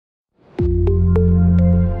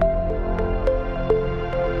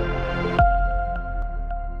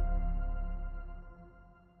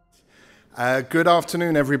Good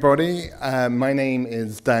afternoon, everybody. My name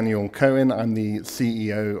is Daniel Cohen. I'm the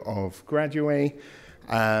CEO of Graduway.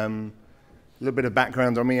 A little bit of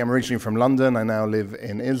background on me. I'm originally from London. I now live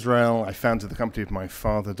in Israel. I founded the company with my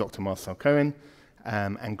father, Dr. Marcel Cohen.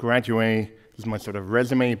 And Graduway is my sort of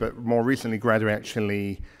resume, but more recently, Graduway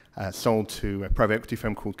actually sold to a private equity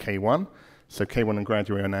firm called K1. So K1 and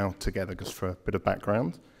Graduway are now together, just for a bit of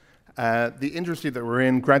background. The industry that we're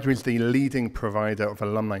in, Graduway is the leading provider of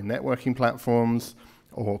alumni networking platforms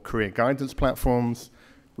or career guidance platforms.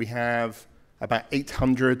 We have about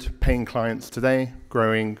 800 paying clients today,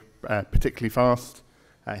 growing particularly fast.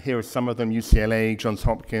 Here are some of them: UCLA, Johns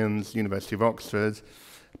Hopkins, University of Oxford,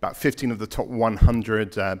 about 15 of the top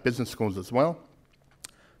 100 business schools as well.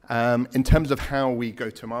 In terms of how we go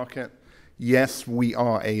to market, yes, we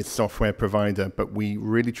are a software provider, but we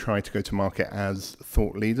really try to go to market as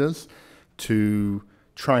thought leaders to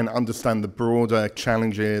try and understand the broader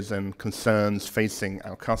challenges and concerns facing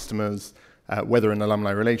our customers, whether in alumni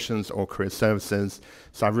relations or career services.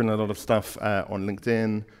 So I've written a lot of stuff on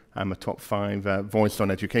LinkedIn. I'm a top 5 voice on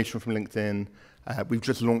education from LinkedIn. We've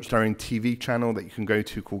just launched our own TV channel that you can go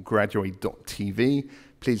to called Graduway.tv.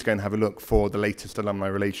 Please go and have a look for the latest alumni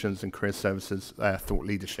relations and career services thought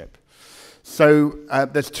leadership. So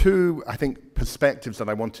there's two, I think, perspectives that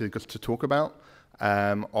I wanted just to talk about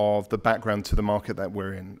of the background to the market that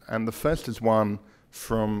we're in. And the first is one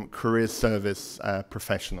from career service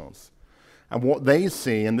professionals. And what they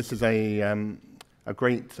see, and this is a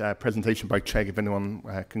great presentation by Chegg, if anyone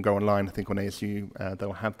can go online, I think on ASU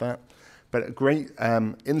they'll have that. But great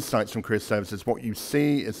insights from career services. What you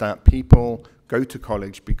see is that people go to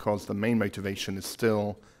college because the main motivation is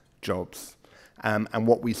still jobs. And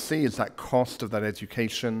what we see is that cost of that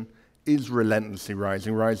education is relentlessly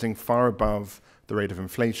rising far above the rate of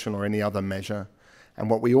inflation or any other measure. And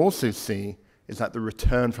what we also see is that the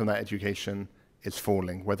return from that education is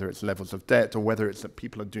falling, whether it's levels of debt or whether it's that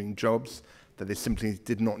people are doing jobs that they simply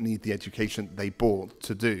did not need the education they bought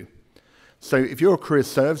to do. So if you're a career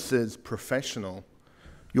services professional,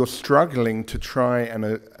 you're struggling to try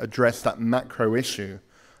and address that macro issue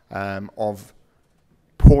of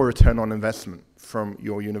poor return on investment from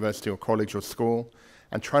your university or college or school,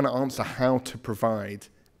 and trying to answer how to provide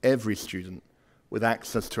every student with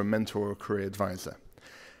access to a mentor or a career advisor.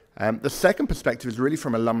 The second perspective is really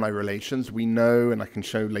from alumni relations. We know, and I can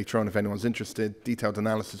show later on if anyone's interested, detailed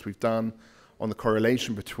analysis we've done on the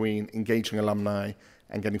correlation between engaging alumni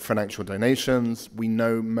and getting financial donations. We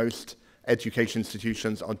know most education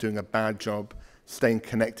institutions are doing a bad job staying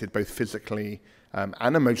connected both physically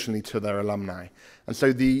and emotionally to their alumni. And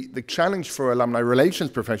so the challenge for alumni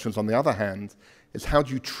relations professionals, on the other hand, is how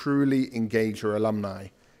do you truly engage your alumni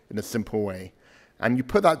in a simple way? And you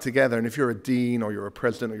put that together, and if you're a dean or you're a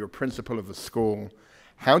president or you're a principal of a school,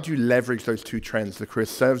 how do you leverage those two trends, the career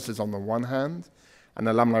services on the one hand and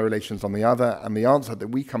alumni relations on the other? And the answer that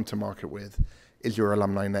we come to market with is your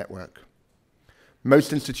alumni network.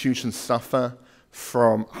 Most institutions suffer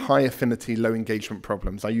from high affinity, low engagement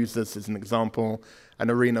problems. I use this as an example: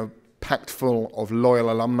 an arena packed full of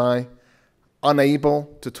loyal alumni,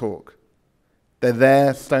 unable to talk. They're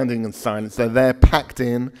there standing in silence. They're there packed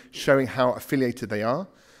in, showing how affiliated they are,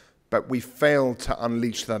 but we failed to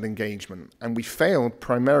unleash that engagement. And we failed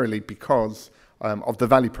primarily because of the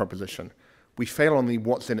value proposition. We fail on the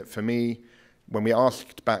what's in it for me. When we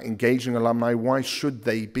asked about engaging alumni, why should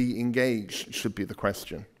they be engaged, should be the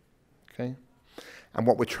question, okay? And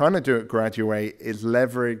what we're trying to do at Graduway is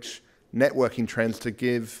leverage networking trends to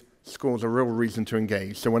give schools a real reason to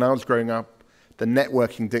engage. So when I was growing up, the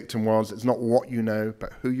networking dictum was, it's not what you know,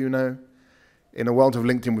 but who you know. In a world of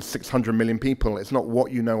LinkedIn with 600 million people, it's not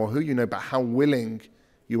what you know or who you know, but how willing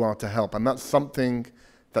you are to help. And that's something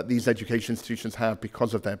that these education institutions have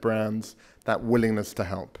because of their brands, that willingness to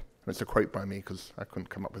help. And it's a quote by me because I couldn't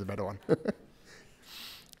come up with a better one.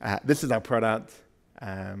 This is our product.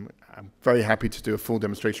 I'm very happy to do a full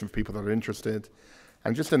demonstration for people that are interested.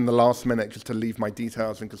 And just in the last minute, just to leave my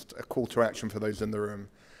details and just a call to action for those in the room.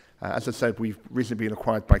 As I said, we've recently been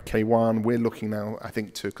acquired by K1. We're looking now, I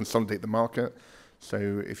think, to consolidate the market.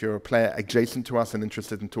 So if you're a player adjacent to us and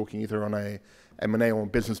interested in talking either on a M&A or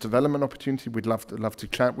business development opportunity, we'd love to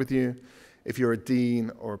chat with you. If you're a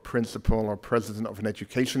dean or a principal or president of an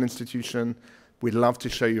education institution, we'd love to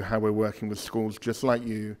show you how we're working with schools just like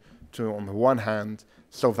you to, on the one hand,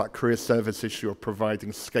 solve that career service issue of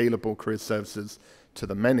providing scalable career services to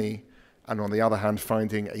the many, and on the other hand,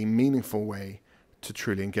 finding a meaningful way to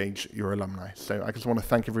truly engage your alumni. So I just want to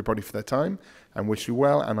thank everybody for their time and wish you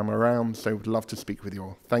well, and I'm around, so would love to speak with you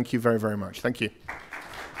all. Thank you very, very much. Thank you.